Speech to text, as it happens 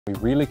We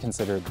really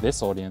consider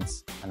this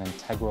audience an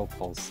integral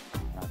pulse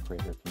in our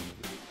creator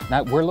community.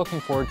 Now, we're looking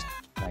forward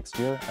to next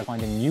year and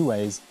finding new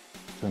ways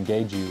to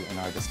engage you in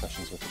our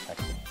discussions with the tech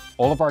team.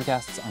 All of our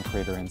guests on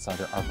Creator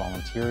Insider are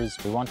volunteers.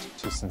 We want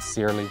to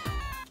sincerely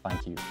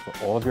thank you for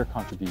all of your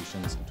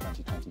contributions in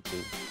 2022,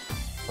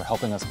 for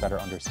helping us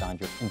better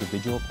understand your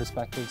individual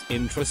perspectives.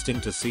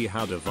 Interesting to see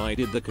how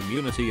divided the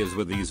community is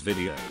with these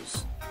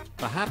videos.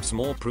 Perhaps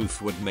more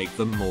proof would make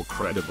them more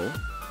credible.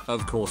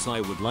 Of course,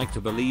 I would like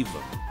to believe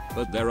them,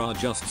 but there are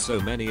just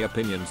so many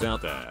opinions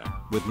out there,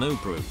 with no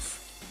proof.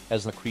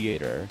 As a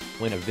creator,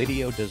 when a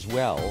video does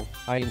well,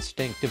 I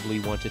instinctively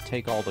want to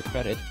take all the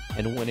credit,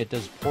 and when it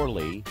does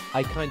poorly,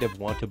 I kind of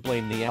want to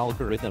blame the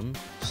algorithm,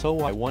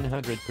 so I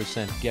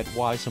 100% get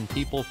why some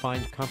people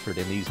find comfort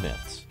in these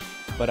myths.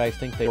 But I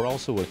think they are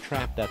also a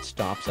trap that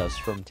stops us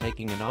from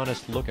taking an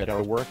honest look at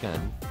our work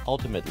and,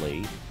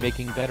 ultimately,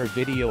 making better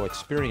video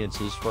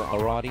experiences for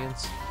our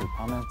audience. Through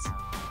comments,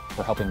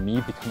 for helping me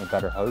become a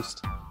better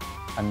host,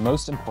 and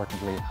most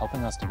importantly,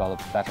 helping us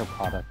develop better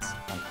products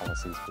and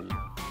policies for you.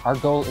 Our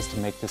goal is to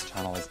make this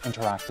channel as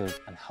interactive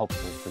and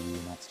helpful for you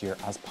next year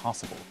as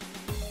possible.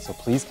 So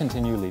please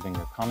continue leaving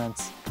your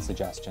comments,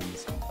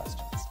 suggestions, and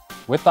questions.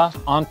 With that,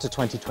 on to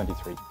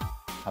 2023.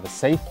 Have a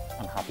safe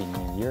and happy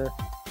new year,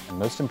 and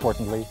most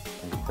importantly,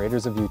 from the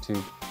creators of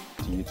YouTube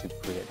to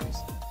YouTube creators.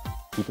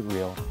 Keep it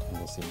real, and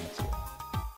we'll see you next year.